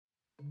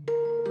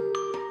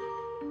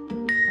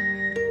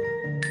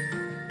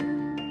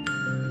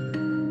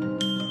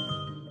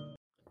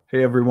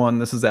Hey everyone,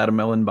 this is Adam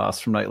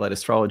Ellenboss from Nightlight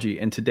Astrology,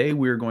 and today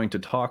we're going to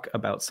talk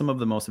about some of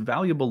the most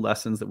valuable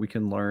lessons that we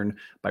can learn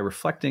by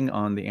reflecting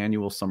on the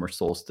annual summer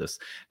solstice.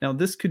 Now,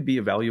 this could be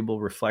a valuable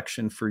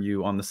reflection for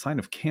you on the sign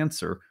of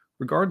Cancer,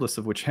 regardless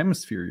of which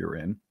hemisphere you're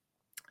in.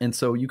 And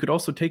so you could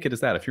also take it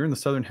as that. If you're in the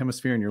southern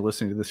hemisphere and you're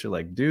listening to this, you're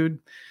like, dude,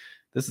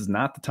 this is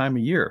not the time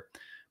of year.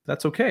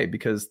 That's okay,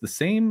 because the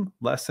same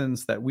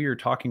lessons that we are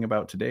talking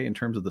about today in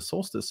terms of the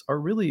solstice are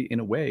really, in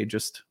a way,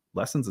 just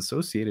lessons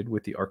associated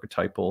with the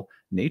archetypal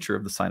nature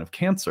of the sign of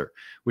Cancer,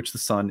 which the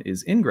sun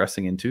is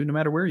ingressing into no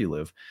matter where you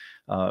live.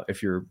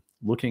 If you're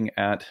looking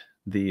at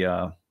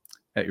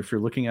if you're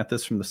looking at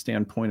this from the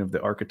standpoint of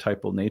the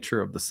archetypal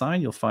nature of the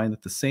sign, you'll find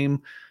that the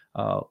same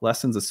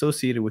lessons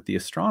associated with the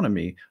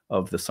astronomy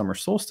of the summer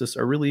solstice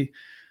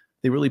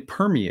they really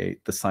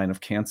permeate the sign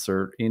of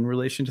Cancer in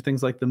relation to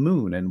things like the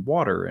moon and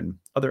water and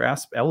other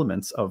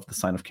elements of the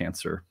sign of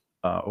Cancer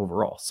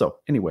overall. So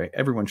anyway,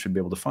 everyone should be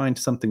able to find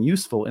something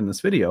useful in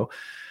this video.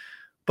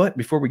 But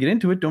before we get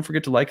into it, don't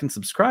forget to like and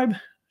subscribe.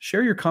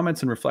 Share your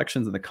comments and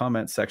reflections in the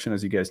comments section.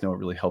 As you guys know, it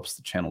really helps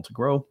the channel to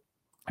grow.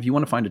 If you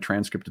want to find a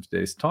transcript of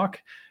today's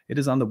talk, it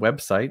is on the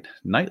website,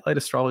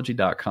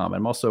 nightlightastrology.com.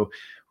 I'm also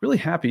really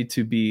happy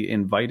to be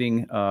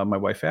inviting my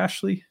wife,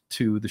 Ashley,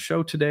 to the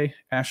show today.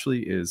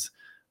 Ashley is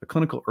a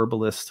clinical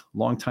herbalist,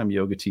 longtime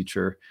yoga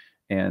teacher,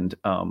 and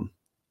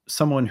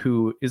someone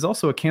who is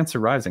also a Cancer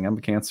rising. I'm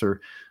a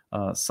Cancer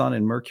Sun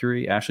and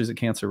Mercury. Ashley's a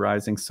Cancer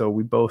rising. So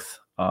we both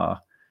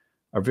are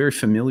very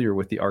familiar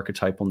with the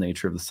archetypal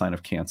nature of the sign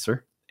of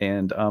Cancer.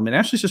 And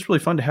Ashley's just really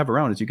fun to have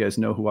around, as you guys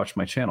know who watch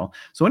my channel.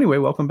 So anyway,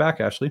 welcome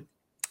back, Ashley.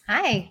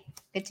 Hi,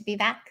 good to be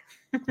back.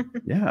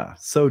 Yeah.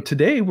 So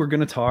today we're going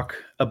to talk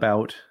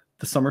about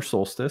the summer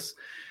solstice,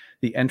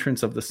 the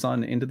entrance of the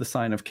sun into the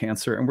sign of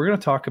Cancer. And we're going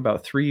to talk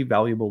about three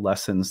valuable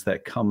lessons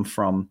that come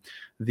from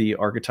the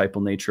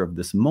archetypal nature of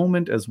this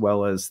moment, as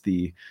well as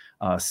the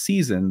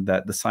season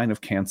that the sign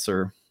of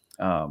Cancer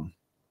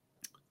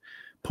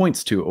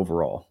points to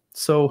overall.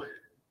 So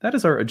that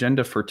is our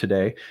agenda for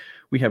today.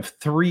 We have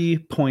 3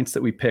 points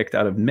that we picked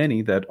out of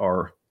many that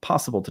are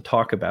possible to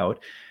talk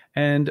about.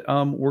 And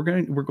we're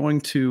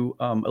going to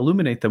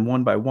illuminate them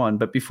one by one.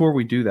 But before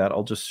we do that,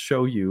 I'll just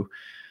show you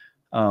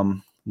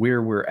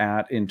where we're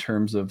at in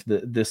terms of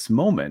this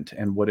moment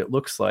and what it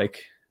looks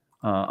like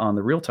on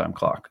the real-time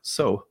clock.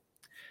 So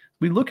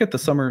we look at the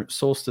summer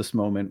solstice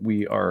moment.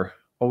 We are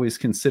always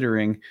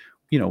considering,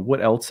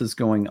 what else is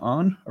going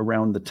on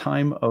around the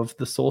time of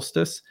the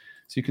solstice.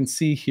 So you can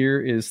see here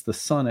is the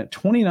sun at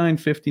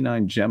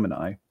 29:59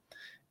 Gemini.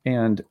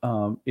 And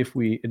if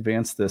we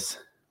advance this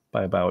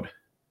by about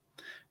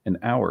an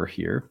hour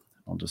here,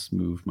 I'll just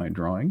move my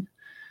drawing.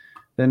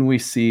 Then we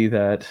see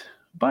that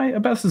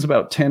this is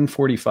about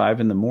 10:45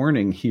 in the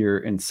morning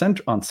here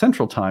on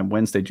Central Time,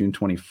 Wednesday, June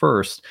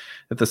 21st,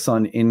 that the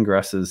sun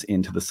ingresses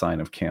into the sign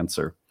of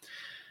Cancer.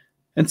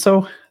 And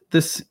so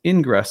this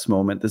ingress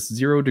moment, this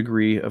 0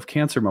 degree of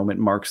Cancer moment,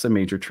 marks a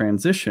major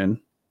transition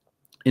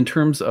in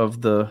terms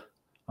of the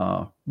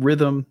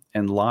rhythm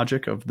and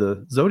logic of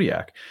the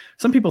zodiac.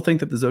 Some people think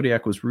that the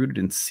zodiac was rooted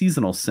in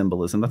seasonal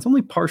symbolism. That's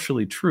only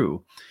partially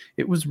true.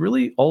 It was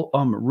really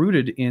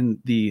rooted in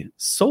the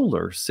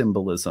solar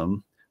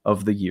symbolism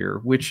of the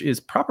year, which is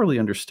properly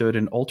understood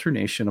an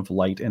alternation of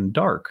light and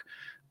dark.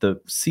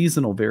 The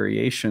seasonal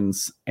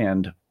variations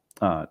and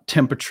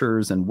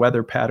temperatures and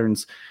weather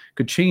patterns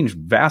could change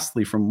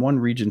vastly from one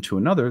region to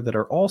another that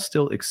are all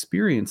still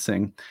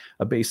experiencing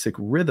a basic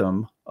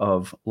rhythm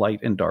of light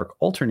and dark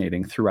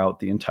alternating throughout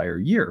the entire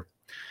year,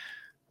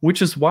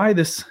 which is why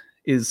this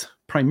is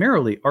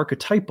primarily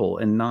archetypal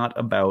and not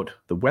about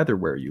the weather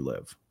where you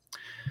live.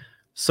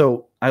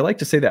 So I like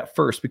to say that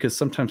first, because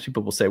sometimes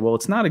people will say, well,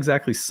 it's not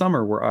exactly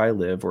summer where I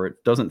live, or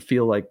it doesn't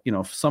feel like,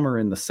 summer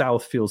in the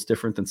South feels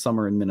different than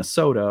summer in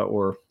Minnesota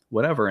or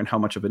whatever. And how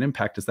much of an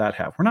impact does that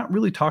have? We're not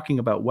really talking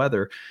about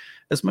weather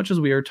as much as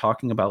we are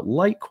talking about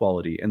light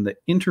quality and the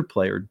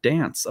interplay or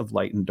dance of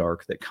light and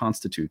dark that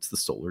constitutes the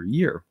solar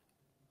year.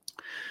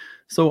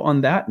 So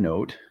on that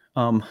note,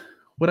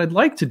 what I'd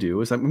like to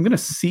do is I'm going to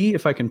see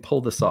if I can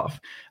pull this off.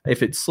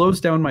 If it slows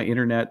down my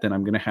internet, then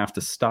I'm going to have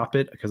to stop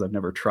it because I've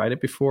never tried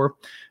it before.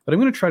 But I'm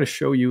going to try to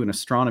show you an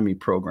astronomy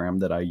program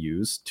that I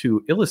use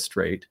to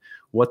illustrate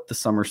what the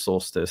summer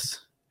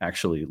solstice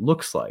actually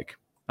looks like,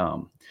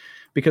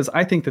 because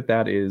I think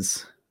that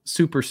is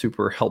super,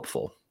 super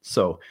helpful.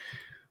 So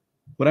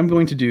what I'm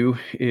going to do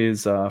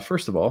is,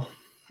 first of all,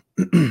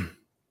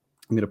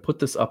 I'm going to put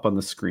this up on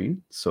the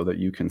screen so that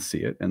you can see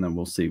it, and then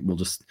we'll see. We're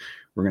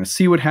going to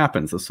see what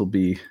happens. This will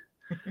be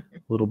a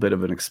little bit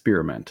of an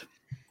experiment.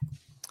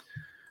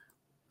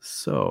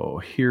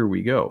 So here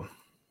we go. All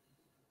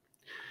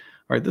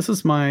right, this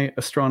is my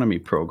astronomy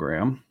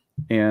program,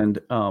 and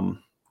what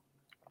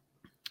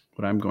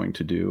I'm going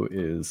to do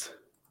is,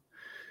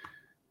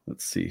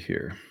 let's see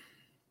here.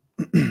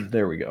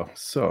 There we go.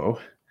 So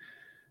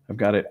I've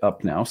got it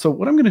up now. So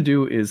what I'm going to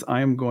do is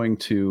I'm going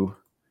to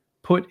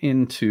put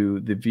into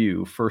the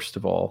view, first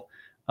of all,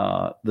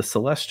 the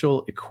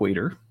celestial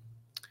equator.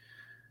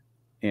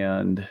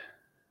 And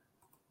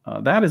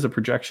that is a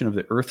projection of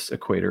the Earth's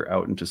equator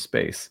out into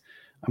space.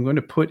 I'm going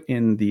to put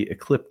in the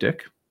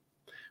ecliptic,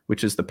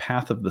 which is the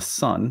path of the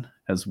sun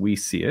as we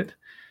see it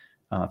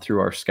through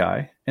our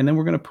sky. And then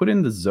we're going to put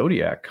in the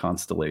zodiac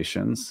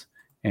constellations,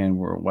 and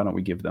why don't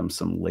we give them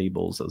some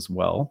labels as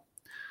well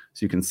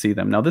so you can see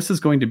them. Now, this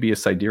is going to be a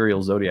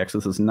sidereal zodiac, so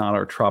this is not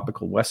our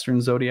tropical western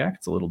zodiac.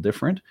 It's a little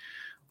different.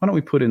 Why don't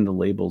we put in the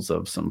labels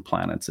of some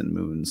planets and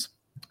moons?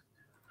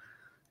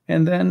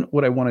 And then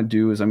what I want to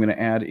do is I'm going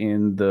to add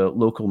in the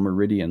local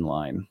meridian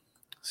line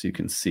so you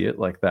can see it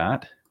like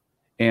that.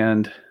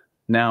 And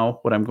now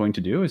what I'm going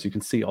to do, as you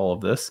can see all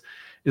of this,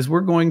 is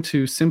we're going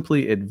to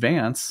simply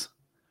advance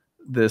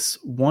this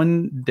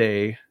one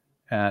day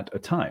at a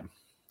time.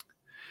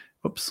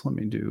 Oops,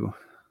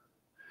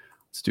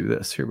 let's do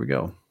this. Here we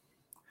go.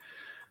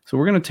 So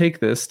we're going to take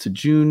this to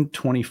June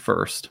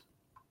 21st.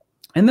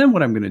 And then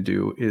what I'm going to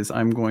do is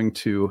I'm going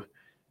to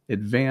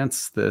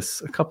advance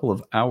this a couple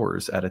of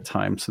hours at a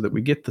time so that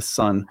we get the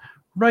sun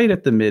right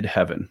at the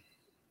midheaven.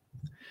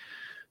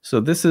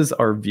 So this is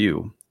our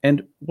view.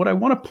 And what I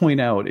want to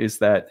point out is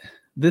that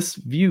this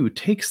view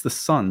takes the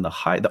sun,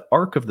 the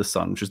arc of the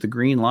sun, which is the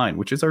green line,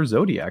 which is our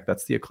zodiac,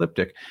 that's the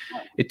ecliptic.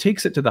 It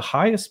takes it to the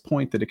highest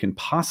point that it can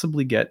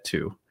possibly get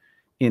to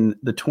in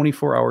the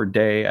 24-hour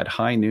day at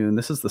high noon.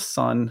 This is the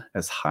sun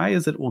as high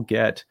as it will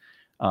get.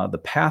 The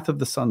path of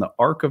the sun, the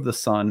arc of the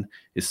sun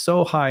is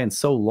so high and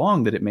so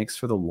long that it makes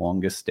for the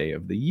longest day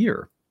of the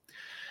year.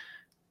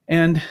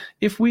 And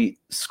if we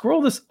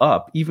scroll this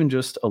up even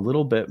just a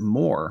little bit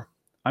more,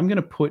 I'm going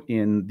to put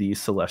in the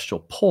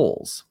celestial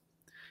poles.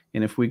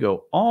 And if we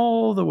go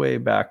all the way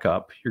back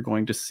up, you're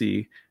going to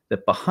see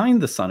that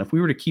behind the sun, if we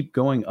were to keep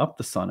going up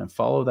the sun and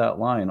follow that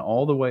line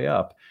all the way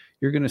up,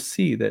 you're going to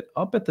see that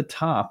up at the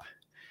top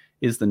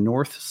is the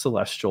North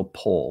Celestial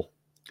Pole.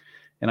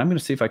 And I'm going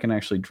to see if I can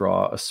actually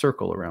draw a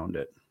circle around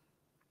it.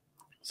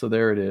 So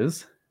there it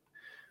is.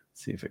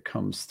 Let's see if it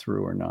comes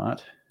through or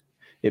not.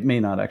 It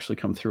may not actually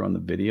come through on the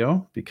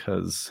video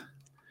because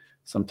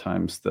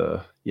sometimes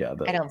the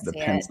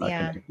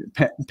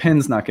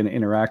pen's not going to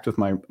interact with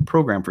my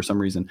program for some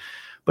reason.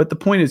 But the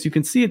point is, you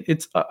can see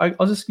it.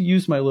 I'll just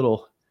use my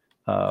little.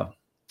 Let's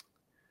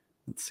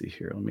see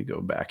here. Let me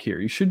go back here.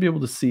 You should be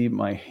able to see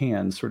my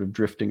hand sort of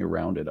drifting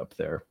around it up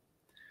there.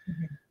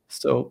 Mm-hmm.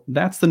 So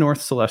that's the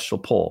North Celestial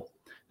Pole.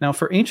 Now,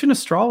 for ancient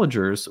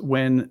astrologers,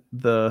 when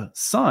the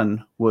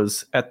sun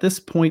was at this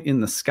point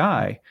in the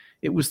sky,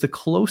 it was the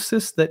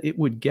closest that it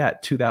would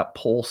get to that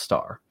pole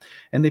star.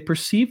 And they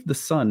perceived the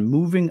sun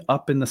moving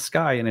up in the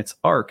sky in its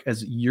arc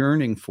as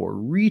yearning for,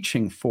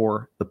 reaching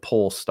for the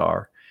pole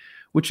star,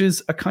 which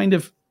is a kind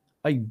of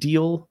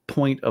ideal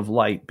point of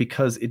light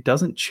because it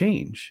doesn't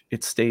change.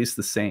 It stays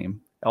the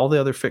same. All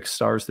the other fixed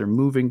stars, they're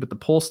moving, but the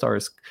pole star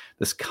is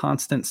this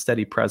constant,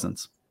 steady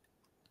presence.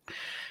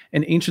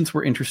 And ancients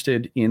were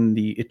interested in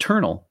the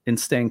eternal, in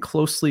staying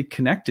closely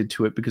connected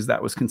to it because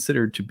that was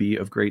considered to be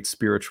of great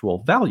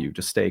spiritual value,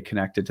 to stay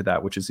connected to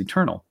that which is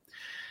eternal.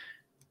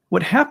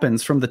 What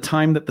happens from the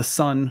time that the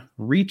sun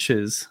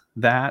reaches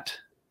that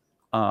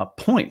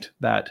point,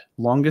 that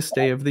longest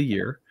day of the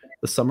year,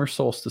 the summer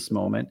solstice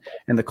moment,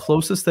 and the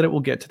closest that it will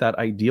get to that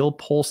ideal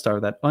pole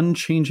star, that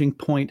unchanging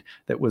point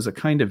that was a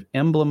kind of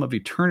emblem of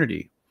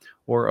eternity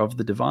or of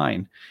the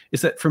divine,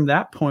 is that from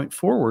that point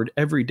forward,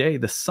 every day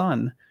the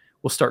sun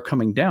will start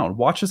coming down.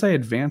 Watch as I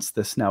advance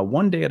this now,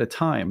 one day at a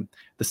time,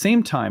 the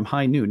same time,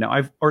 high noon. Now,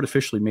 I've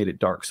artificially made it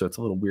dark, so it's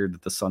a little weird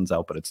that the sun's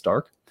out, but it's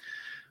dark.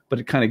 But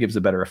it kind of gives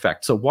a better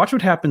effect. So watch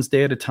what happens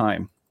day at a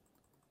time.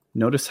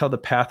 Notice how the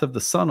path of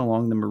the sun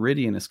along the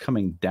meridian is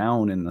coming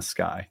down in the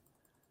sky.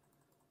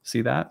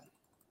 See that?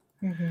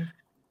 Mm-hmm.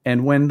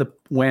 And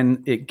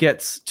when it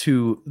gets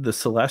to the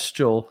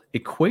celestial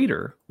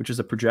equator, which is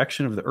a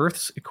projection of the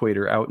Earth's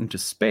equator out into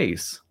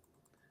space,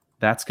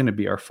 that's going to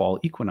be our fall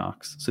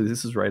equinox. So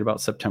this is right about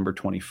September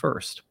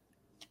 21st.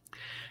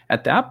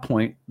 At that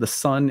point, the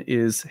sun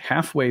is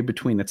halfway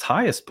between its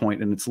highest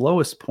point and its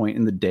lowest point,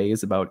 and the day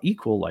is about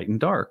equal light and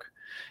dark.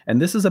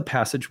 And this is a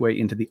passageway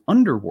into the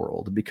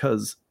underworld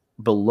because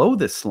below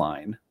this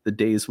line, the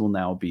days will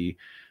now be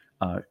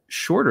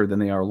shorter than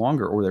they are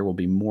longer, or there will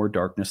be more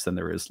darkness than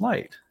there is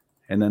light.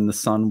 And then the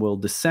sun will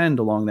descend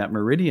along that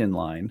meridian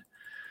line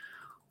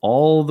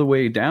all the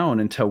way down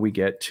until we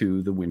get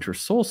to the winter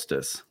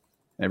solstice.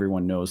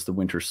 Everyone knows the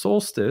winter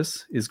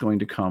solstice is going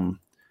to come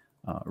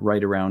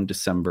right around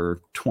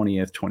December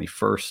 20th,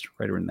 21st,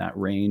 right around that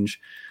range.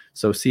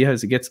 So see how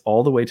it gets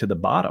all the way to the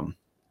bottom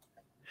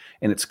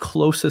and it's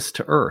closest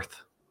to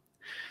Earth.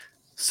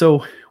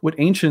 So what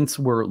ancients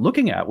were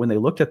looking at when they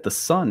looked at the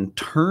sun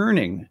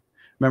turning,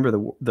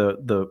 remember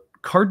the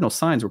cardinal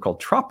signs were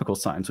called tropical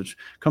signs, which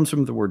comes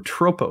from the word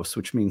tropos,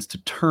 which means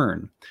to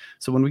turn.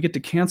 So when we get to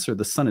Cancer,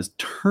 the sun is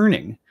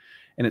turning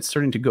and it's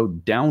starting to go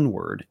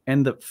downward.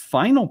 And the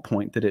final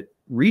point that it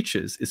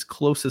reaches is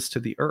closest to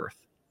the Earth.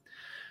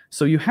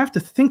 So you have to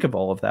think of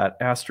all of that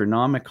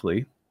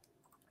astronomically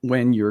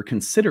when you're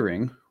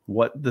considering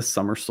what the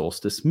summer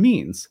solstice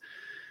means.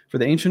 For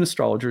the ancient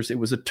astrologers, it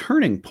was a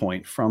turning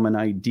point from an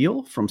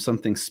ideal, from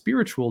something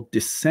spiritual,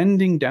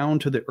 descending down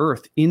to the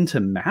Earth into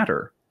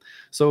matter.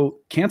 So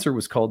Cancer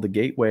was called the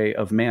gateway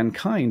of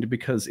mankind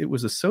because it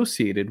was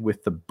associated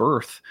with the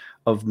birth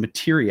of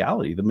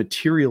materiality, the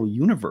material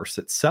universe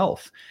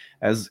itself,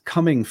 as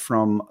coming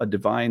from a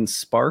divine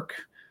spark,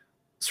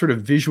 sort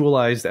of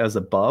visualized as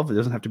above. It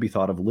doesn't have to be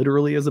thought of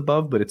literally as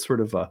above, but it's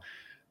sort of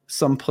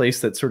some place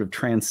that's sort of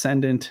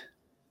transcendent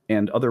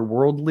and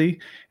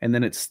otherworldly, and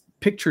then it's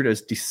pictured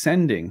as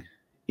descending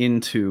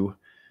into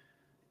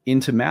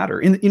matter.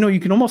 And you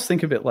can almost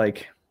think of it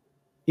like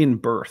in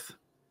birth.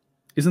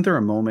 Isn't there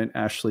a moment,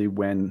 Ashley,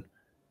 when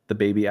the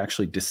baby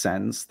actually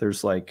descends?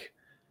 There's like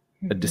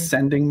a Mhm.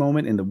 descending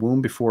moment in the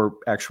womb before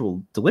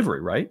actual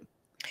delivery, right?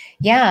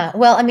 Yeah.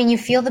 Well, I mean, you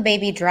feel the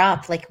baby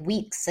drop like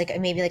weeks, like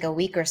maybe like a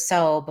week or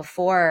so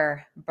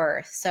before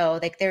birth. So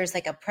like there's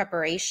like a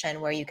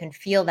preparation where you can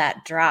feel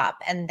that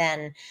drop. And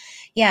then,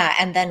 yeah.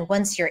 And then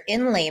once you're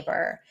in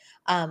labor,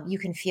 you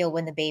can feel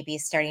when the baby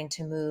is starting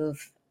to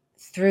move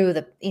through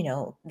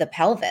the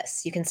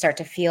pelvis. You can start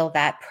to feel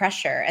that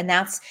pressure. And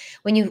that's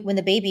when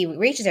the baby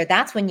reaches there,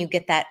 that's when you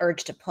get that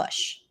urge to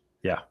push.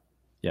 Yeah.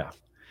 Yeah.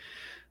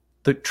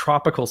 The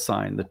tropical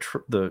sign,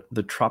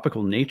 the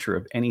tropical nature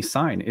of any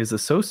sign is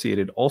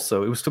associated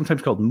also, it was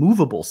sometimes called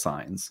movable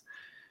signs,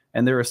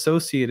 and they're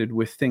associated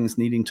with things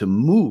needing to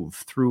move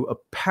through a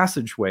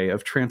passageway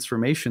of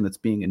transformation that's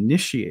being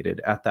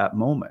initiated at that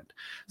moment.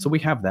 So we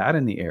have that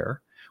in the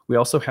air. We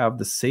also have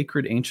the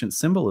sacred ancient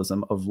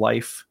symbolism of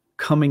life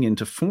coming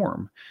into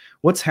form.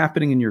 What's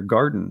happening in your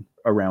garden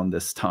around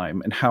this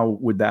time, and how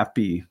would that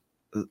be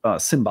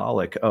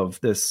symbolic of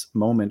this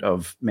moment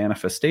of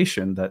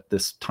manifestation that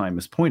this time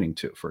is pointing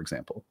to, for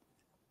example?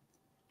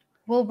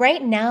 Well,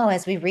 right now,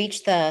 as we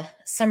reach the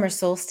summer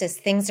solstice,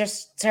 things are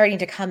starting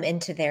to come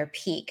into their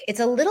peak. It's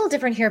a little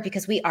different here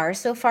because we are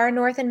so far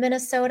north in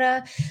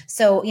Minnesota.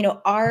 So,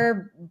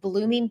 our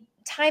blooming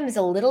time is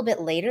a little bit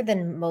later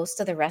than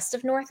most of the rest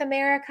of North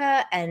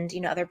America and,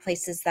 other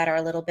places that are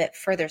a little bit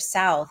further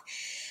south.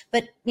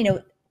 But,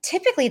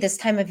 typically this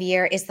time of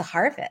year is the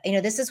harvest.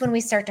 This is when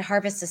we start to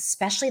harvest,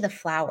 especially the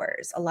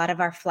flowers. A lot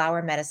of our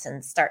flower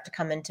medicines start to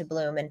come into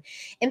bloom. And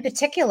in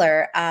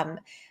particular,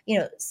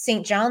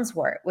 St. John's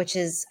wort, which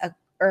is a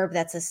herb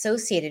that's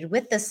associated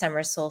with the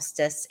summer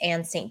solstice,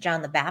 and St.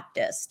 John the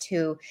Baptist,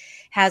 who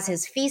has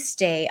his feast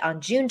day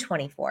on June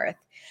 24th.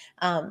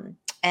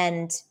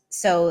 And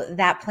so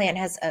that plant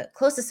has a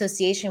close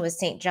association with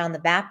St. John the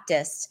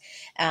Baptist.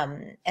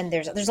 And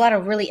there's a lot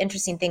of really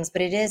interesting things,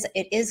 but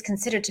it is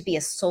considered to be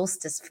a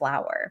solstice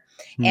flower.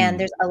 And Hmm.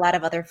 there's a lot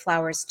of other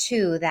flowers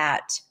too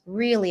that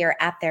really are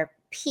at their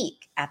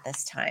peak at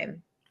this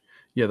time.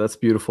 Yeah, that's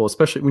beautiful.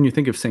 Especially when you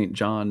think of St.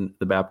 John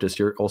the Baptist,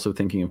 you're also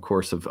thinking, of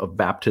course, of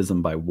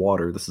baptism by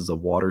water. This is a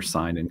water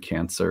sign in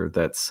Cancer.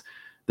 That's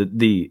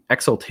the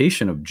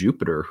exaltation of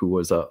Jupiter, who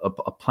was a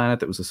planet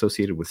that was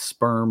associated with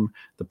sperm,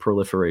 the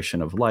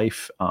proliferation of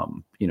life,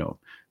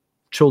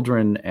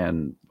 children,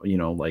 and,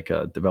 like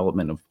a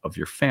development of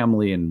your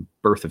family and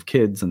birth of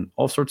kids and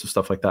all sorts of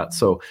stuff like that.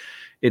 So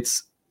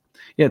it's,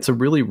 yeah, it's a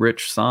really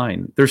rich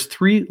sign. There's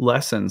three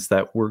lessons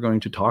that we're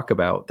going to talk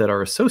about that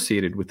are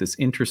associated with this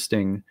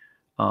interesting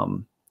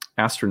um,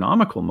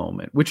 astronomical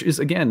moment, which is,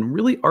 again,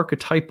 really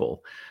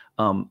archetypal.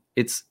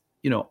 It's,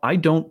 I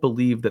don't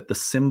believe that the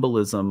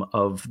symbolism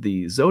of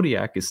the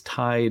zodiac is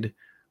tied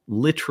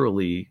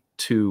literally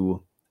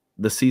to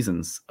the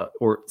seasons,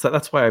 or so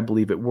that's why I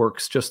believe it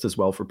works just as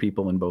well for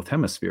people in both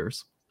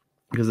hemispheres,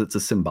 because it's a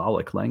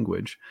symbolic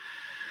language.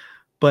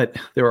 But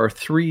there are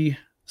three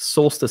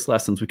solstice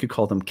lessons. We could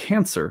call them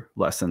Cancer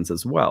lessons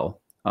as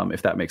well,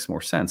 if that makes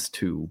more sense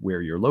to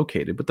where you're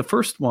located. But the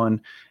first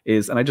one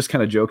is, and I just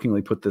kind of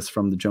jokingly put this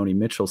from the Joni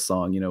Mitchell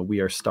song, we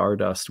are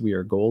stardust, we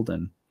are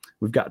golden.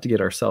 We've got to get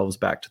ourselves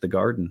back to the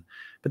garden.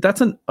 But that's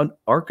an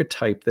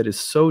archetype that is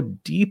so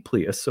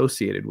deeply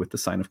associated with the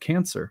sign of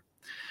Cancer.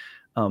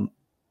 Um,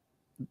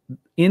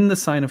 in the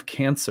sign of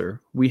Cancer,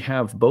 we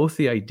have both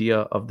the idea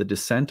of the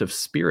descent of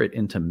spirit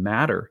into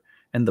matter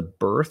and the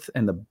birth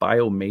and the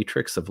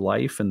biomatrix of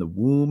life and the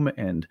womb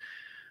and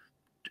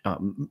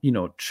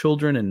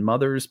children and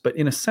mothers. But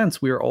in a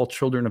sense, we are all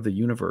children of the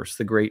universe,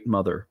 the great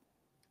mother.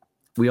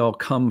 We all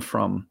come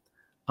from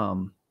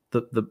um,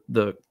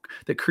 the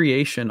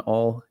creation.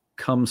 All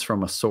comes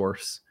from a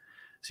source.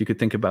 So you could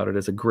think about it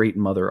as a great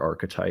mother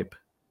archetype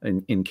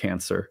in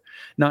Cancer,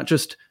 not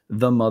just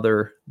the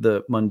mother,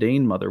 the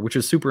mundane mother, which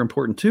is super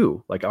important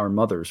too, like our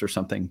mothers or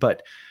something.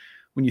 But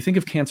when you think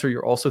of Cancer,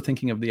 you're also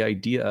thinking of the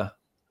idea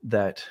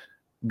that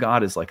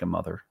God is like a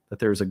mother, that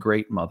there's a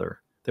great mother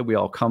that we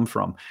all come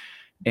from,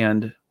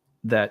 and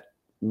that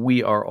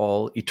we are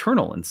all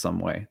eternal in some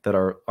way, that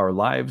our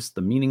lives,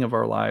 the meaning of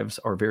our lives,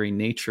 our very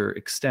nature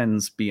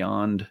extends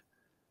beyond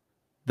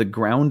the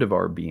ground of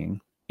our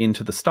being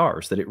into the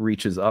stars, that it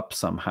reaches up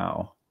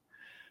somehow.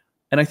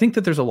 And I think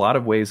that there's a lot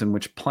of ways in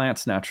which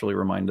plants naturally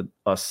remind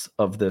us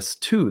of this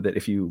too, that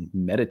if you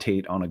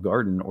meditate on a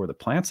garden or the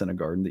plants in a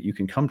garden, that you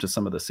can come to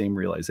some of the same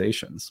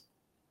realizations.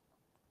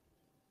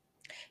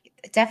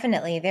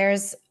 Definitely.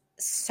 There's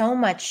so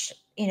much,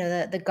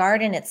 the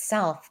garden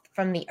itself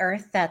from the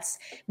earth that's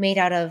made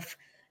out of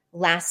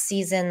last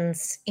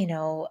season's,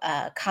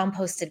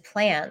 composted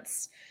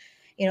plants.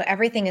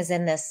 Everything is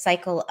in this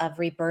cycle of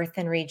rebirth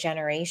and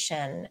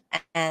regeneration.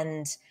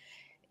 And,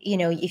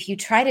 if you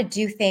try to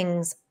do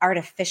things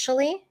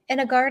artificially in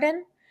a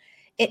garden,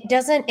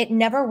 it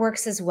never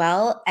works as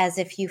well as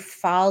if you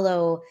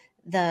follow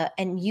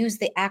and use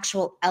the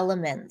actual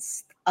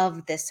elements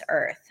of this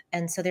earth.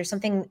 And so there's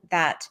something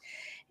that,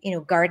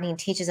 gardening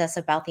teaches us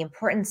about the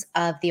importance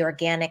of the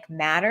organic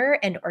matter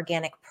and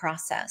organic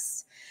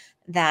process,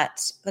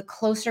 that the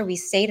closer we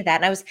stay to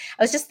that. And I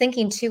was just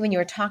thinking too, when you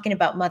were talking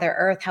about Mother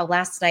Earth, how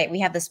last night we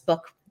have this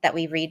book that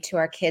we read to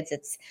our kids.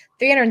 It's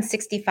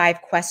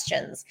 365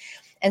 questions.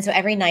 And so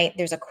every night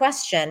there's a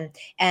question,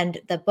 and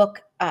the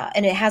book,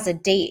 and it has a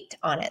date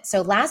on it.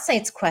 So last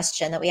night's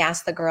question that we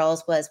asked the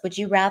girls was, would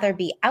you rather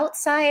be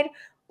outside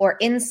or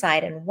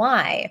inside, and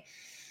why?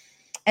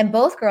 And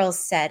both girls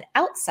said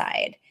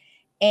outside.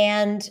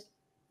 And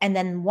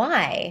then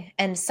why?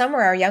 And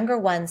Summer, our younger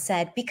one,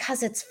 said,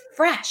 because it's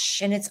fresh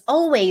and it's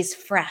always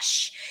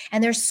fresh.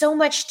 And there's so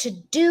much to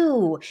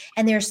do.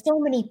 And there's so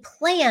many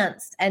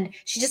plants. And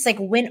she just like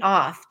went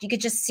off. You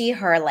could just see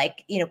her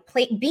like,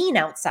 being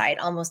outside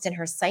almost in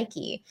her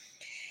psyche.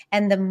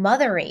 And the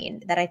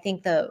mothering that I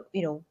think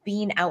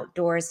being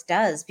outdoors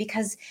does,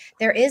 because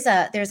there's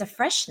a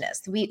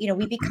freshness. We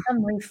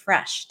become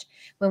refreshed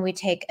when we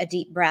take a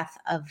deep breath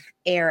of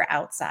air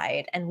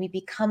outside, and we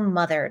become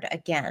mothered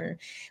again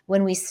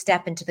when we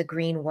step into the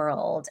green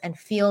world and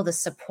feel the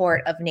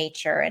support of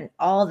nature and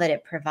all that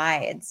it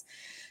provides.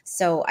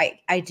 So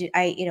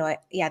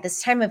yeah,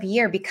 this time of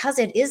year, because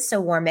it is so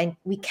warm and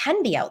we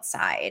can be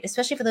outside,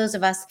 especially for those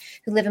of us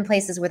who live in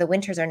places where the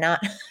winters are not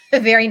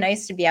very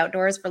nice to be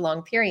outdoors for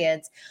long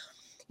periods,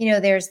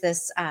 there's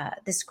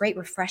this great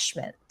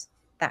refreshment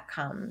that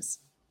comes.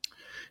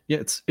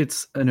 Yeah,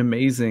 it's an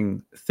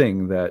amazing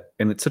thing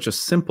and it's such a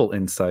simple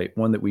insight,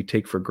 one that we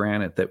take for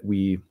granted, that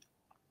we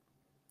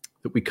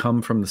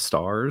come from the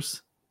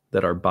stars,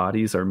 that our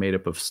bodies are made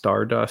up of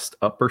stardust,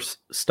 upper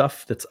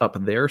stuff that's up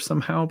there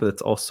somehow, but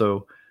it's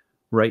also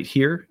right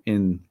here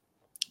in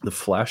the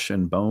flesh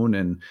and bone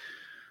and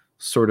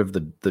sort of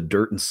the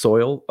dirt and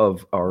soil of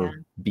Yeah. our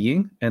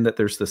being, and that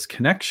there's this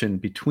connection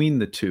between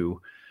the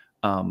two.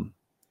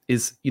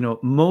 Is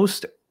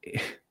most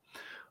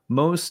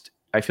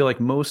I feel like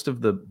most of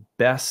the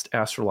best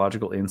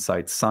astrological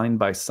insights, sign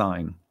by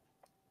sign,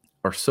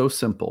 are so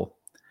simple,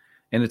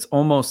 and it's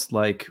almost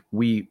like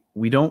we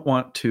don't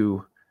want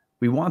to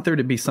we want there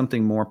to be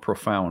something more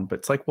profound, but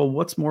it's like, well,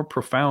 what's more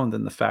profound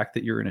than the fact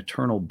that you're an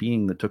eternal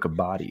being that took a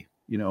body?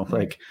 Mhm.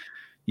 Like,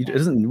 it Yeah.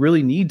 doesn't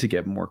really need to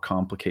get more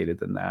complicated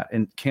than that.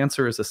 And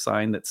Cancer is a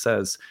sign that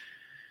says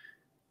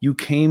you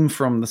came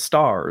from the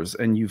stars,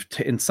 and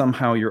and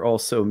somehow you're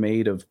also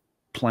made of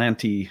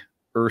planty,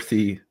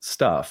 earthy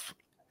stuff,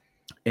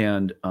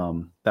 and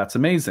that's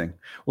amazing.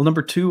 Well,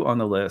 number two on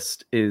the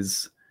list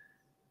is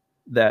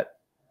that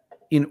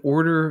in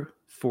order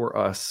for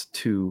us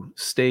to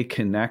stay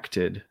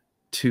connected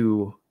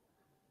to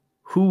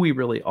who we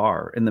really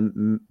are and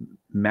the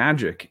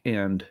magic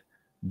and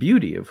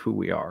beauty of who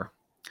we are,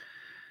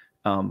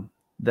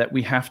 that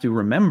we have to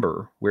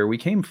remember where we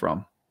came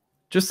from.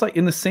 Just like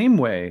in the same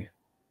way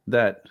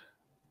that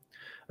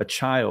a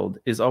child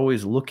is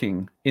always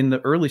looking in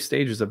the early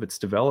stages of its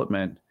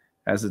development,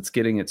 as it's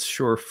getting its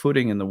sure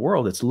footing in the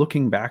world, it's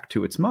looking back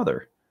to its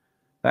mother.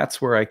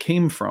 That's where I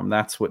came from.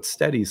 That's what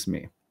steadies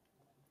me.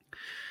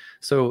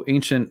 So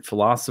ancient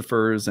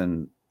philosophers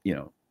and,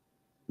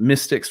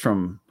 mystics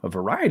from a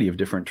variety of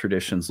different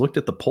traditions looked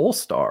at the pole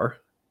star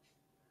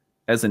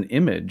as an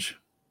image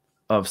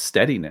of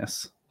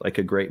steadiness, like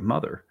a great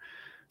mother,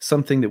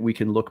 something that we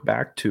can look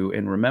back to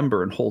and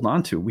remember and hold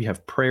on to. We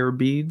have prayer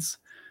beads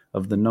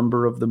of the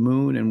number of the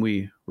moon, and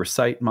we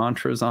recite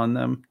mantras on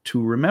them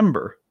to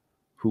remember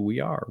who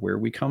we are, where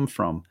we come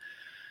from.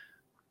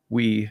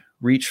 We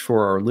reach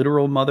for our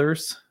literal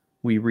mothers.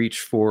 We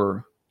reach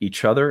for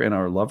each other and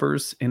our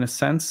lovers, in a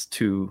sense,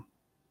 to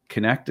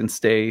connect and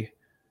stay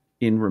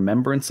in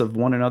remembrance of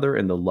one another,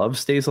 and the love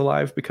stays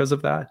alive because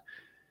of that.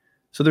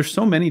 So there's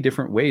so many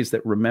different ways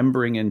that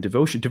remembering and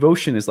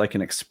devotion is like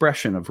an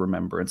expression of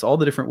remembrance. All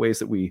the different ways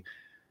that we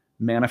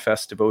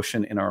manifest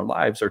devotion in our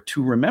lives are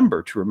to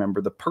remember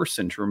the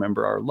person, to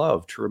remember our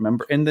love, to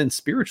remember, and then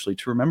spiritually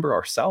to remember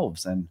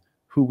ourselves and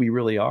who we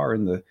really are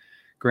in the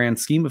grand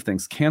scheme of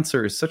things.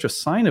 Cancer is such a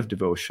sign of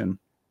devotion.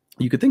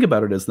 You could think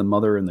about it as the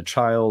mother and the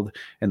child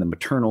and the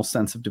maternal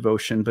sense of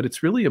devotion, but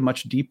it's really a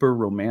much deeper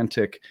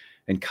romantic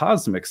and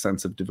cosmic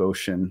sense of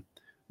devotion,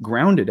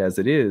 grounded as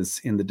it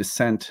is in the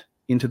descent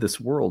into this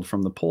world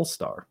from the pole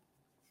star.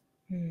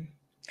 Hmm.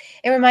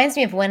 It reminds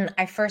me of when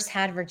I first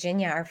had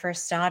Virginia, our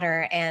first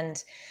daughter,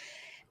 and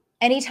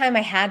anytime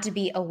I had to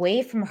be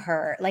away from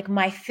her, like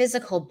my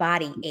physical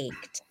body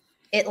ached.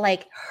 It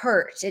like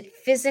hurt. It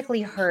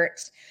physically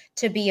hurt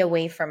to be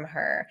away from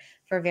her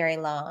for very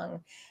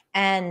long.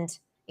 And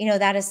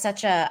that is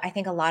I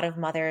think a lot of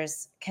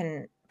mothers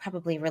can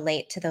probably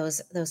relate to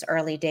those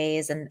early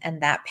days and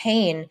that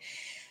pain.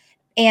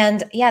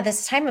 And yeah,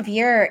 this time of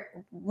year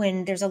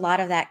when there's a lot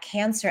of that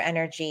Cancer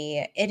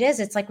energy,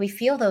 it's like we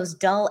feel those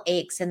dull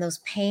aches and those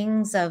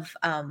pangs of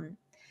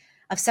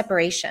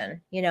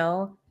separation,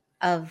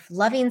 of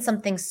loving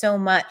something so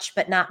much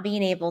but not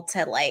being able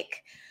to,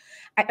 like,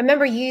 I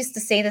remember you used to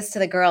say this to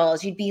the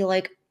girls. You'd be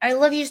like, I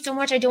love you so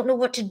much I don't know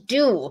what to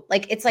do.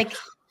 Like, it's like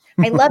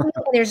I love you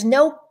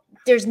and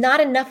there's not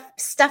enough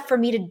stuff for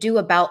me to do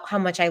about how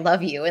much I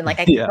love you, and like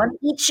I Yeah. want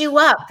to eat you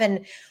up,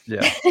 and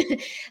Yeah.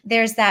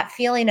 there's that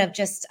feeling of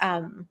just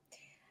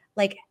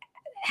like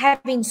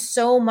having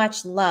so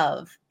much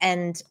love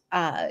and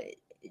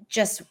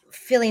just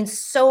feeling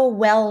so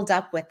welled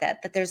up with it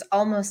that there's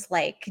almost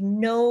like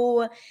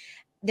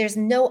there's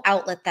no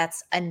outlet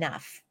that's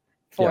enough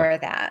Yeah. for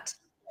that.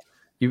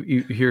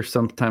 You hear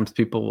sometimes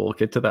people will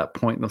get to that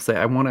point and they'll say,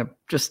 I want to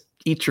just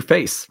eat your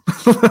face.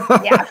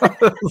 Yeah.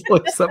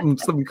 Like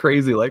something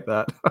crazy like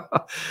that.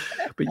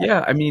 But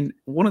yeah, I mean,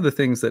 one of the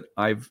things that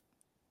I've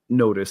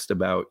noticed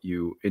about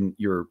you in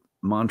your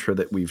mantra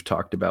that we've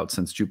talked about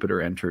since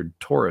Jupiter entered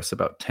Taurus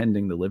about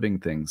tending the living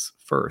things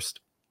first.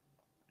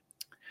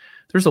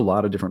 There's a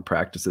lot of different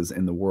practices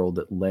in the world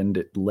that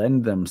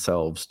lend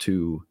themselves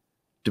to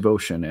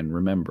devotion and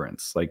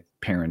remembrance. Like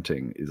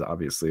parenting is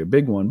obviously a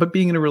big one, but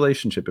being in a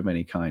relationship of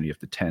any kind, you have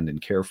to tend and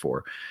care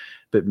for.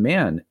 But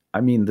man,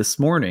 I mean, this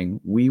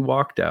morning we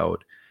walked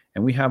out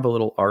and we have a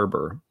little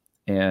arbor.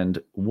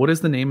 And what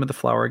is the name of the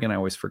flower again? I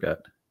always forget.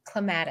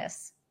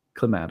 Clematis.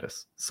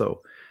 Clematis.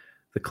 So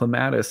the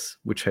clematis,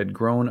 which had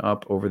grown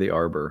up over the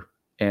arbor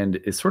and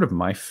is sort of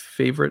my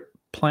favorite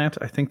plant,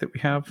 I think, that we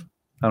have.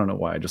 I don't know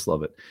why, I just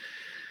love it.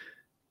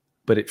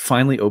 But it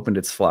finally opened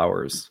its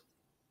flowers.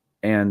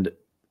 And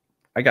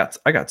I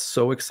got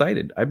so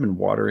excited. I've been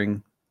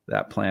watering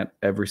that plant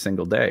every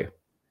single day.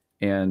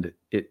 And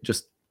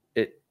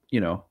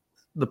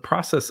the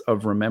process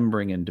of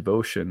remembering and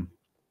devotion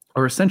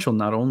are essential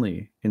not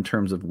only in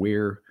terms of we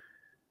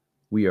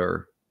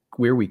are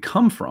where we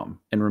come from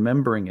and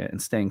remembering it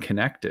and staying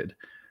connected,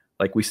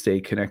 like we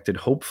stay connected,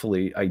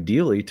 hopefully,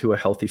 ideally, to a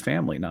healthy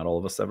family. Not all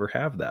of us ever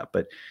have that,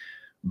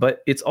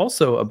 but it's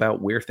also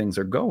about where things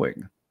are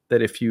going.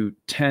 That if you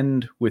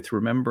tend with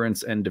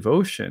remembrance and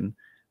devotion,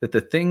 that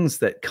the things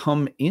that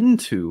come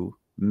into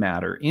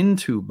matter,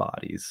 into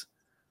bodies,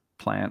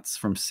 plants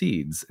from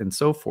seeds and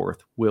so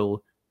forth,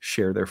 will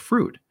share their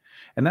fruit.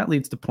 And that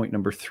leads to point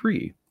number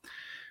 3,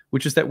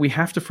 which is that we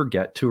have to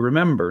forget to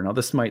remember. Now,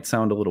 this might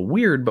sound a little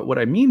weird, but what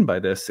I mean by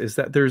this is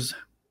that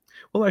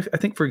I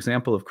think, for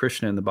example, of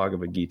Krishna in the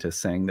Bhagavad Gita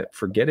saying that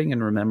forgetting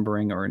and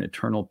remembering are an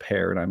eternal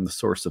pair, and I'm the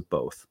source of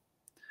both.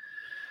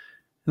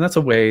 And that's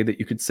a way that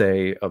you could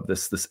say of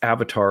this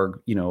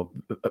avatar,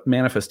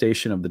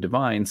 manifestation of the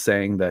divine,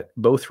 saying that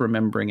both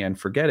remembering and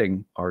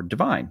forgetting are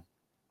divine.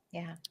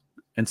 Yeah.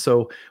 And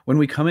so when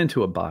we come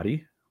into a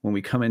body, when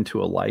we come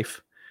into a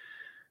life,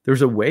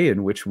 there's a way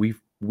in which we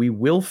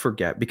will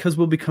forget because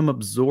we'll become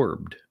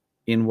absorbed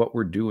in what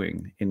we're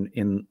doing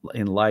in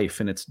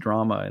life and its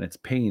drama and its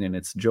pain and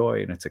its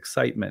joy and its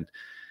excitement,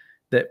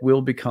 that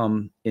will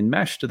become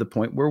enmeshed to the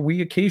point where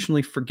we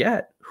occasionally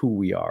forget who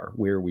we are,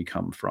 where we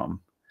come from.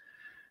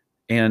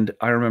 And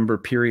I remember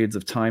periods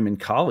of time in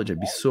college, I'd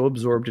be so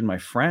absorbed in my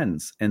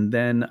friends. And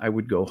then I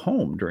would go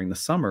home during the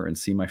summer and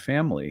see my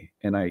family.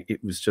 And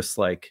it was just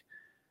like,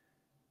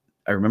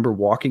 I remember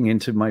walking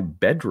into my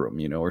bedroom,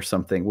 or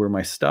something where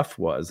my stuff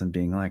was and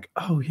being like,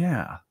 oh,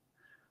 yeah,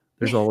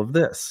 there's all of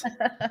this.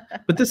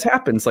 But this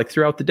happens like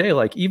throughout the day.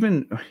 Like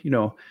even,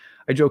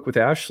 I joke with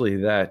Ashley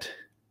that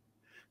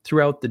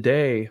throughout the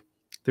day,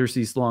 there's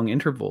these long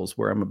intervals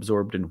where I'm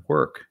absorbed in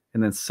work.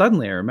 And then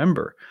suddenly I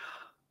remember,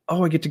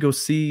 oh, I get to go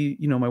see,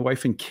 my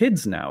wife and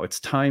kids now. It's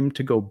time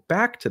to go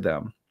back to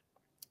them.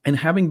 And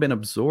having been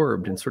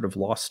absorbed and sort of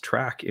lost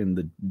track in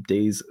the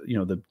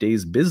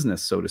day's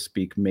business, so to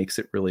speak, makes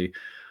it really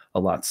a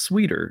lot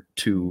sweeter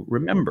to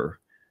remember.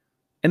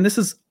 And this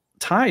is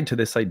tied to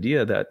this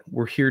idea that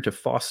we're here to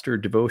foster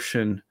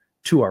devotion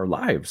to our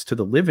lives, to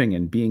the living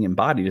and being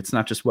embodied. It's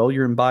not just, well,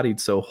 you're embodied,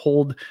 so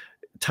hold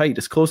tight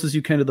as close as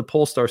you can to the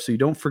pole star so you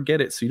don't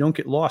forget it, so you don't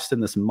get lost in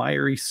this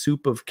miry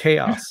soup of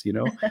chaos.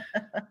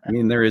 I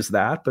mean, there is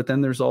that, but then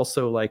there's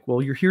also like,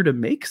 well, you're here to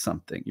make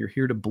something. You're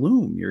here to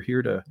bloom. You're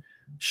here to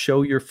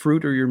show your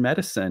fruit or your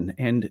medicine.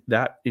 And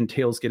that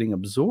entails getting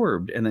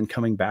absorbed and then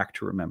coming back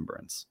to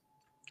remembrance.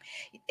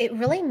 It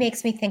really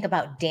makes me think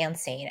about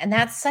dancing. And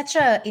that's such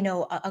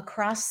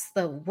across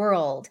the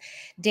world,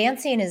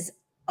 dancing is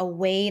a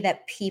way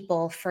that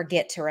people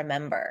forget to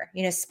remember,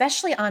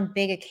 especially on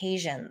big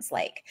occasions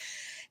like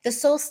the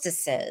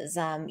solstices,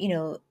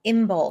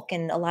 Imbolc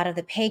and a lot of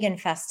the pagan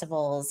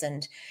festivals.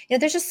 And,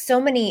 there's just so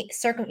many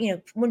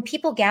when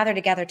people gather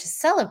together to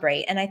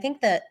celebrate. And I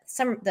think the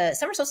summer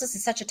solstice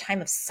is such a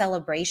time of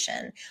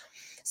celebration.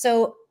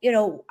 So,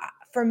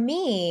 for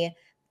me,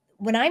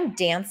 when I'm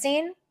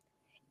dancing,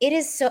 it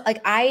is so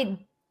like I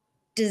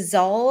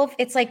dissolve.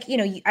 It's like,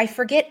 I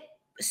forget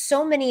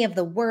so many of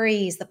the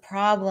worries, the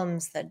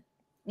problems, the,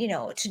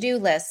 to-do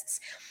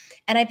lists,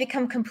 and I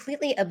become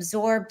completely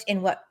absorbed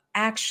in what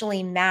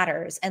actually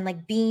matters, and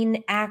like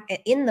being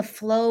in the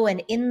flow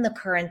and in the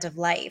current of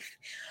life.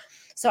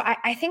 So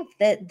I think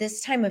that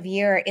this time of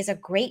year is a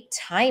great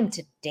time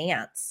to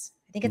dance.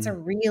 I think it's a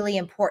Mm. really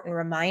important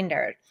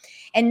reminder.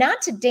 And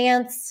not to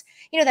dance,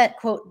 that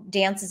quote,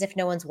 dance as if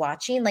no one's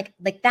watching, like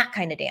that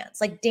kind of dance.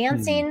 Like Mm.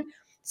 dancing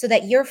so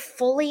that you're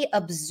fully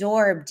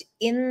absorbed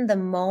in the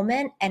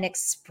moment and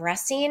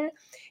expressing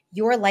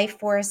your life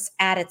force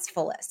at its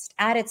fullest,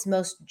 at its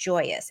most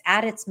joyous,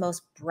 at its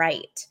most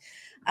bright.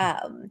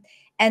 Um,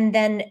 and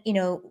then,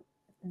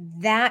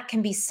 that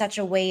can be such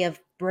a way of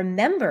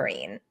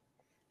remembering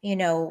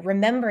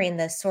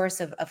the source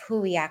of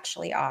who we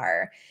actually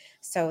are.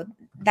 So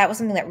that was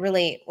something that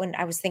really, when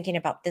I was thinking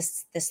about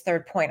this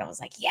third point, I was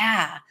like,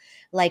 yeah,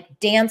 like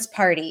dance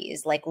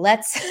parties, like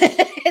let's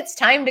it's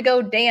time to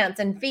go dance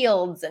in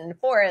fields and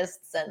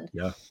forests and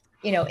Yeah.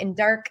 in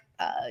dark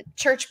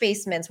church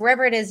basements,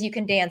 wherever it is you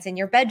can dance in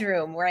your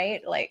bedroom,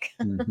 right? Like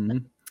Hmm.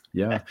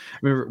 Yeah. I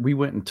remember we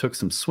went and took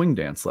some swing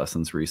dance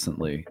lessons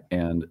recently,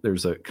 and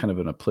there's a kind of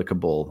an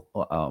applicable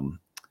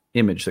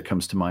image that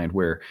comes to mind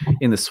where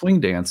in the swing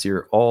dance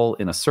you're all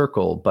in a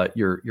circle, but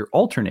you're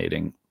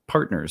alternating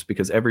partners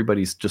because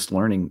everybody's just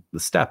learning the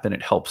step, and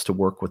it helps to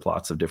work with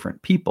lots of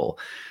different people.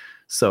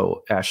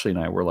 So Ashley and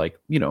I were like,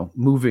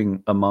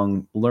 moving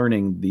among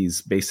learning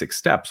these basic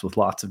steps with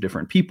lots of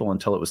different people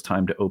until it was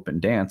time to open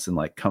dance and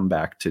like come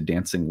back to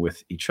dancing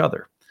with each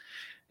other.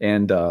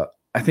 And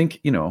I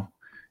think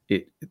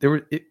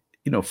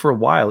for a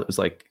while it was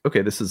like,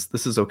 okay, this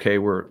is okay,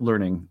 we're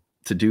learning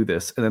to do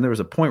this, and then there was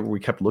a point where we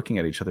kept looking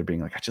at each other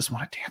being like, I just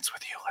want to dance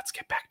with you, let's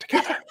get back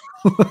together.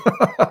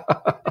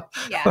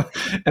 yeah,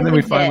 And and then we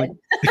we did. finally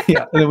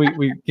yeah, and then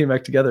we came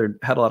back together and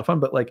had a lot of fun,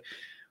 but like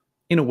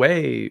in a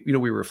way, we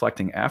were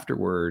reflecting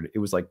afterward, it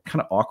was like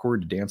kind of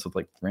awkward to dance with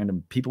like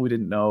random people we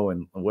didn't know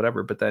and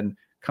whatever. But then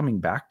coming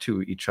back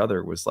to each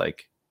other was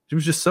like, it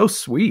was just so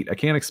sweet. I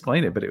can't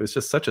explain it, but it was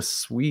just such a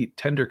sweet,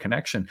 tender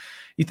connection.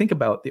 You think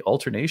about the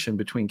alternation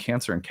between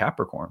Cancer and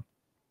Capricorn,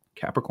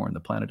 Capricorn, the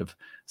planet of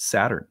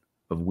Saturn,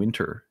 of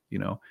winter,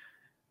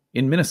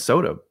 in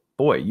Minnesota.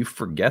 Boy, you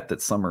forget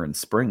that summer and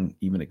spring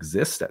even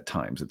exist at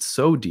times. It's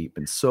so deep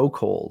and so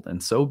cold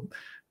and so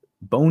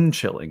bone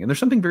chilling. And there's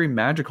something very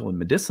magical and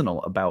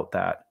medicinal about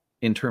that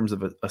in terms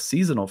of a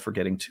seasonal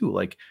forgetting too,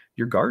 like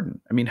your garden.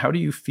 I mean, how do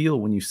you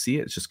feel when you see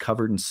it? It's just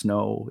covered in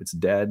snow. It's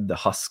dead. The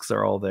husks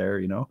are all there.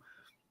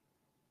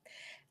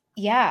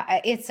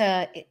 Yeah,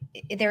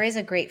 there is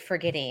a great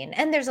forgetting,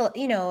 and there's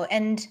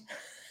and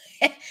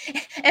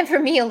and for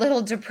me a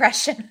little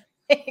depression.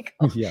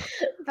 Yeah.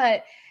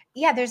 But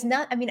yeah, there's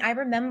not. I mean, I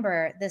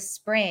remember this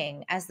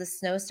spring as the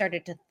snow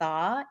started to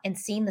thaw and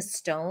seeing the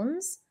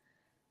stones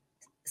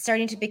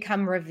starting to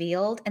become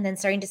revealed, and then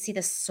starting to see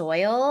the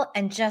soil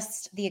and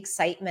just the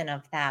excitement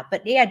of that.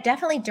 But yeah,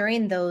 definitely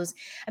during those,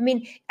 I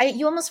mean,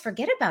 you almost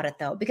forget about it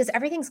though, because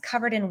everything's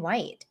covered in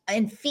white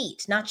and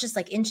feet, not just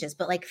like inches,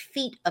 but like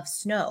feet of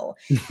snow.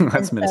 And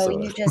That's so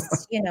Minnesota. you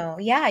just,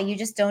 yeah, you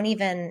just don't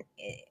even,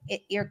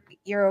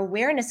 your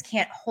awareness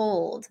can't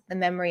hold the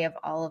memory of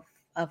all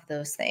of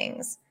those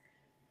things.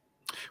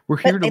 We're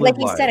But here to like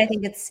live you said, I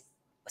lives. think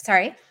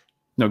sorry.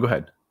 No, go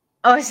ahead.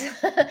 Oh,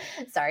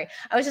 sorry.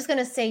 I was just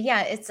gonna say,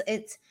 yeah,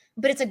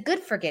 but it's a good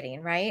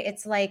forgetting, right?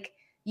 It's like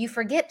you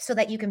forget so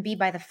that you can be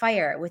by the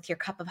fire with your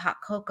cup of hot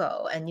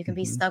cocoa, and you can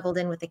be Mhm. snuggled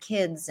in with the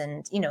kids,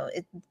 and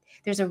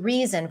there's a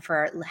reason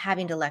for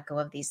having to let go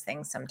of these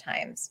things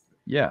sometimes.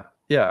 Yeah.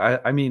 Yeah.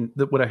 I mean,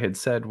 what I had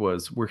said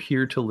was we're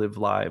here to live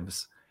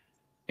lives.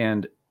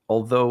 And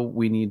although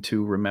we need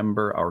to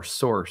remember our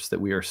source,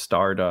 that we are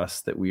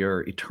stardust, that we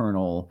are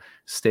eternal,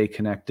 stay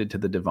connected to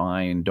the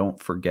divine,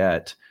 don't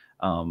forget,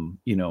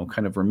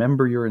 kind of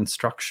remember your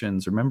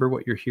instructions, remember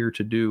what you're here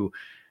to do.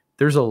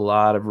 There's a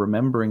lot of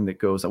remembering that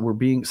goes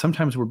on.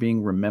 Sometimes we're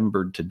being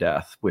remembered to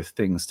death with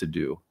things to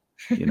do,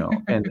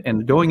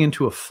 and going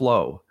into a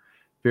flow,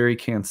 very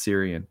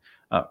Cancerian,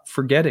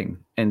 forgetting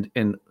and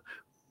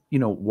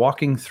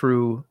walking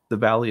through the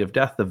valley of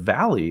death. The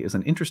valley is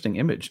an interesting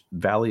image,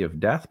 valley of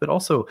death, but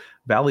also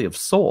valley of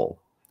soul.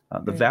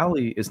 The Mm.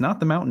 valley is not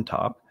the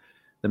mountaintop.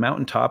 The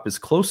mountaintop is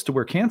close to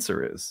where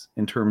Cancer is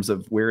in terms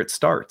of where it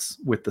starts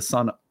with the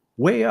sun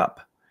way up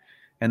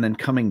and then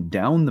coming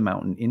down the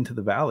mountain into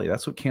the valley.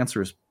 That's what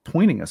Cancer is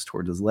pointing us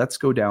towards, is let's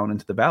go down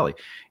into the valley.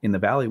 In the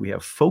valley, we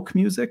have folk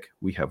music,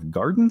 we have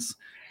gardens,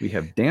 we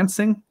have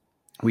dancing,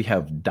 we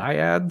have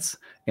dyads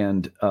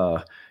and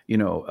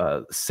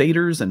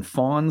satyrs and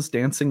fauns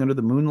dancing under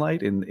the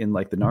moonlight in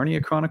like the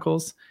Narnia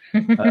Chronicles.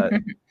 Uh,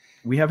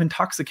 we have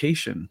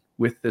intoxication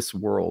with this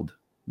world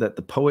that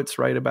the poets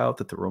write about,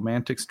 that the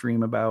romantics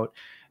dream about,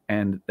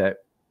 and that's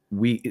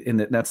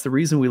the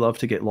reason we love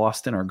to get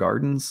lost in our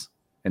gardens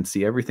and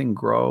see everything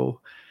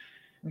grow.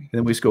 And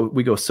then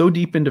we go so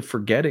deep into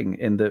forgetting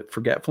and the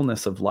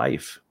forgetfulness of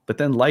life. But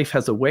then life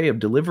has a way of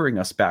delivering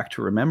us back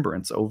to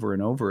remembrance over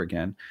and over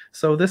again.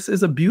 So this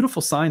is a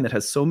beautiful sign that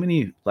has so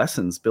many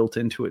lessons built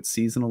into it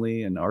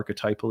seasonally and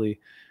archetypally.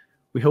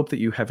 We hope that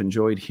you have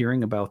enjoyed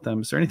hearing about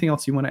them. Is there anything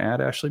else you want to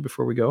add, Ashley,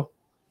 before we go?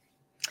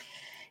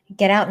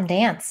 Get out and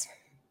dance.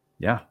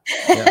 Yeah.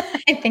 Yeah.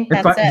 I think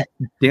If that's it.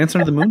 dance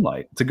under the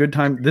moonlight. It's a good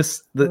time. In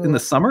Ooh. the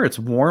summer, it's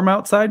warm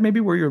outside, maybe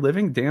where you're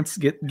living. Dance,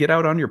 get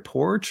out on your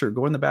porch or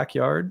go in the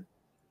backyard.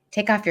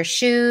 Take off your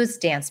shoes,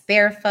 dance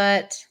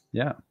barefoot.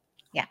 Yeah,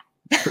 Yeah.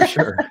 for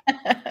sure.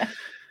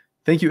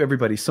 Thank you,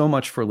 everybody, so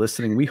much for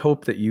listening. We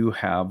hope that you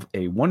have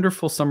a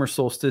wonderful summer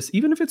solstice,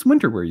 even if it's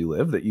winter where you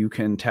live, that you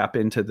can tap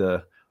into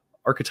the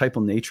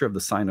archetypal nature of the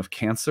sign of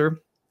Cancer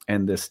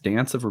and this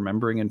dance of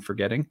remembering and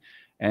forgetting.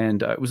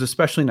 And it was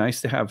especially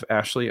nice to have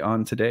Ashley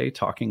on today,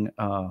 talking,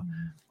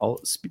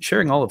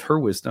 sharing all of her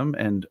wisdom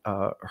and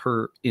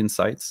her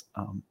insights.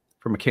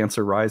 From a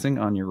Cancer rising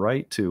on your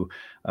right to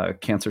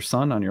Cancer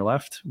sun on your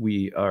left,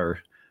 we love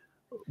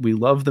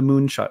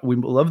the we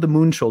love the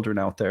moon children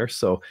out there.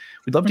 So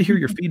we'd love to hear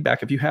your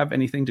feedback. If you have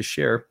anything to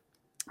share,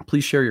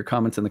 please share your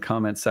comments in the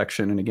comments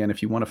section. And again,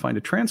 if you want to find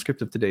a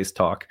transcript of today's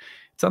talk,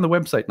 it's on the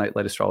website,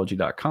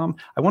 nightlightastrology.com.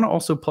 I want to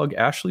also plug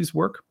Ashley's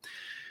work.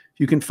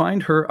 You can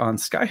find her on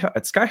at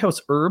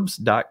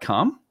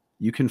skyhouseherbs.com.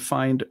 You can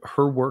find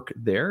her work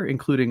there,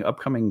 including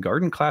upcoming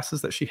garden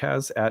classes that she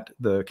has at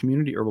the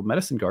Community Herbal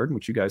Medicine Garden,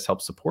 which you guys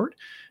help support.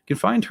 You can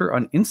find her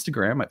on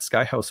Instagram at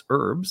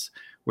skyhouseherbs,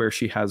 where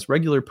she has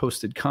regular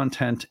posted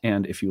content.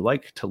 And if you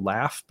like to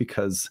laugh,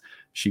 because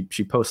she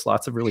posts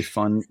lots of really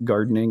fun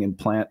gardening and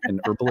plant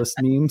and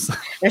herbalist memes.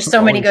 There's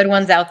so many good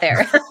ones out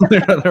there.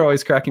 They're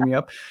always cracking me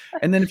up.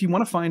 And then if you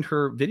want to find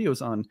her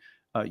videos on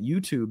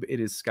YouTube, it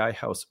is Sky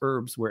House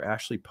Herbs, where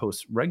Ashley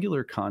posts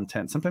regular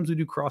content. Sometimes we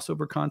do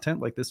crossover content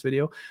like this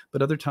video,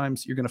 but other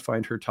times you're going to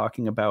find her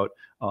talking about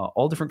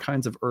all different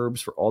kinds of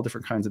herbs for all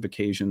different kinds of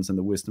occasions and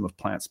the wisdom of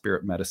plant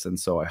spirit medicine.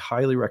 So I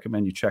highly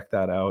recommend you check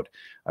that out.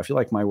 I feel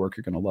like my work,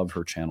 you're going to love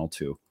her channel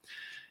too.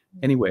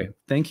 Anyway,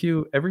 thank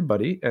you,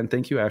 everybody. And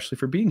thank you, Ashley,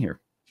 for being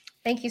here.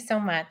 Thank you so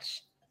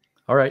much.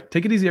 All right.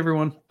 Take it easy,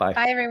 everyone. Bye.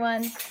 Bye,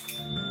 everyone.